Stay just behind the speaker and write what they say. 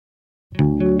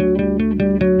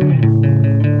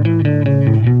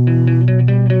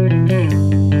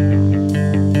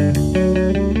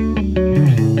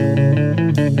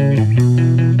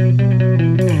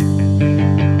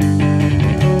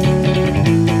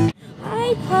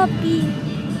Hi, puppy.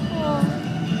 Oh.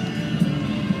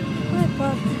 Hi,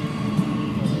 puppy.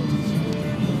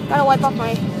 Gotta wipe off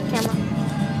my camera.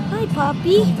 Hi,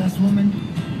 puppy. Best woman.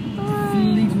 Hi.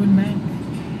 Fleetwood Mac.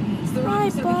 It's the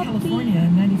Rockies of puppy. California,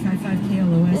 95.5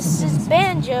 KLOS. This is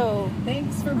Banjoe.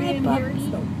 Thanks for Hi, being here. puppy.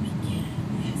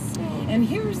 It's the weekend. And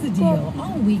here's the deal.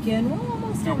 All weekend, well,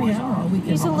 almost every hour all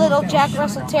weekend. He's a little Jack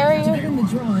Russell Terrier. To get in the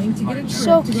drawing, to get a trip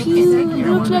So to go cute. to He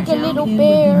looks like a little in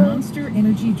bear. with the Monster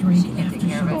Energy Drink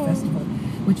Aftershock Festival,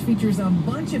 which features a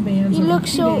bunch of bands. He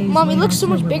looks so, Mommy looks so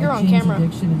much bigger on camera.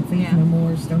 Addiction and Faith No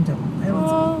More, Stone Temple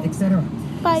Pilots, etc.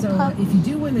 Bye, So pup. if you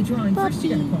do win the drawing, first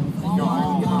you gotta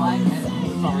qualify.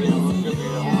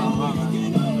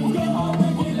 We'll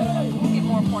get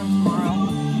more points tomorrow.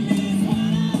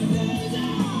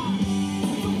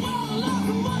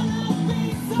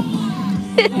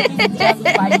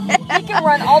 He can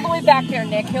run all the way back there,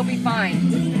 Nick. He'll be fine.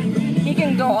 He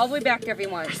can go all the way back there if he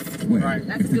wants. Wait,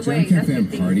 That's if a the good way. Jack That's a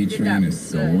FM good party thing. train is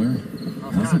solar,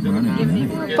 how's it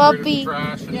running? Puppy.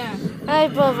 Yeah. Hi,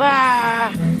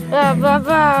 Baba.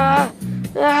 Baba.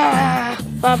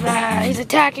 Baba. He's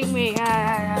attacking me.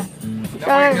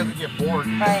 Don't Get bored.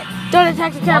 Right.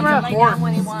 attack the camera. Lay down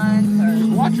when he wants.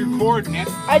 Or... Watch your cord, Nick.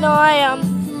 I know I am.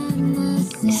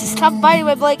 Stop biting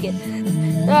my blanket.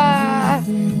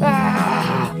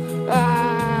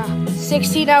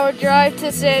 16-hour drive to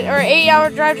or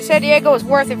 8-hour drive to San Diego was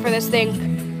worth it for this thing.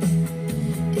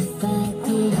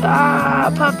 Puppy.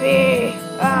 Puppy.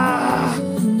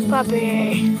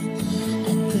 Puppy.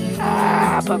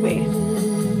 Puppy.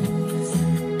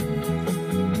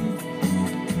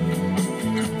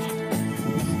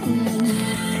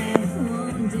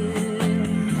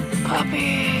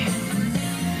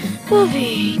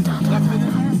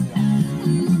 Puppy.